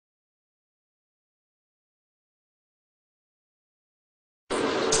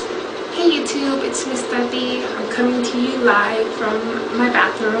YouTube, it's Miss Debbie. I'm coming to you live from my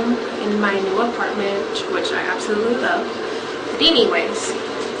bathroom in my new apartment, which I absolutely love. But anyways,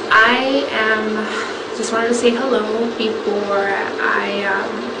 I just wanted to say hello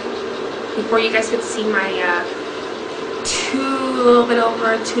before you guys get to see my a little bit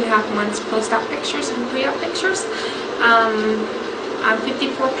over 2.5 months post-op pictures and pre-op pictures. I'm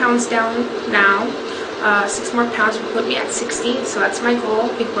 54 pounds down now. 6 more pounds will put me at 60, so that's my goal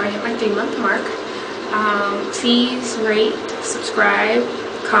before I hit my 3-month mark. Please rate, subscribe,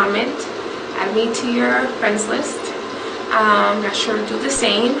 comment, add me to your friends list. Not sure to do the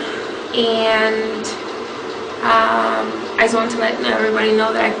same. And I just want to let everybody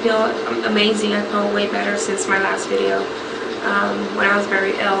know that I feel amazing. I feel way better since my last video when I was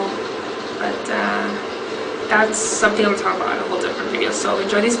very ill. But that's something I'm talking about in a whole different video. So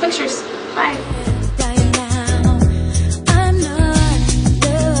enjoy these pictures. Bye.